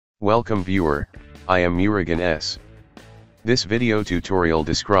Welcome viewer, I am Murugan S. This video tutorial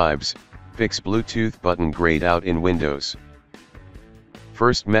describes, fix Bluetooth button grayed out in Windows.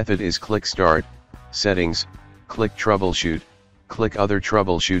 First method is click Start, Settings, click Troubleshoot, click Other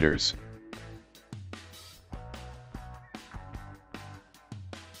Troubleshooters.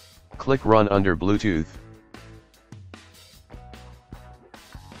 Click Run under Bluetooth.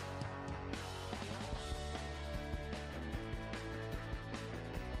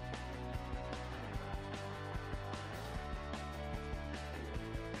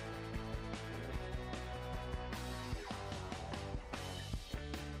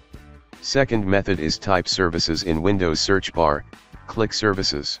 Second method is type Services in Windows search bar, click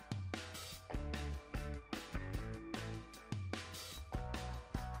Services.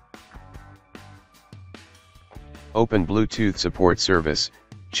 Open Bluetooth Support Service,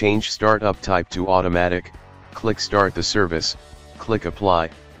 change Startup type to Automatic, click Start the service, click Apply,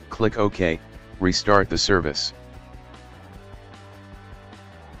 click OK, restart the service.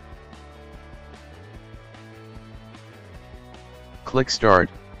 Click Start,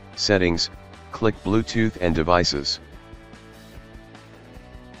 Settings, click Bluetooth and Devices.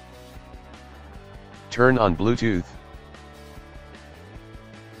 Turn on Bluetooth.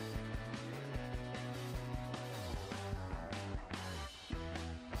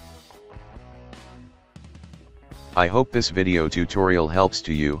 I hope this video tutorial helps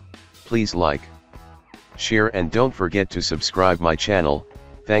to you. Please like, share and don't forget to subscribe my channel.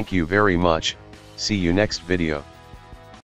 Thank you very much. See you next video.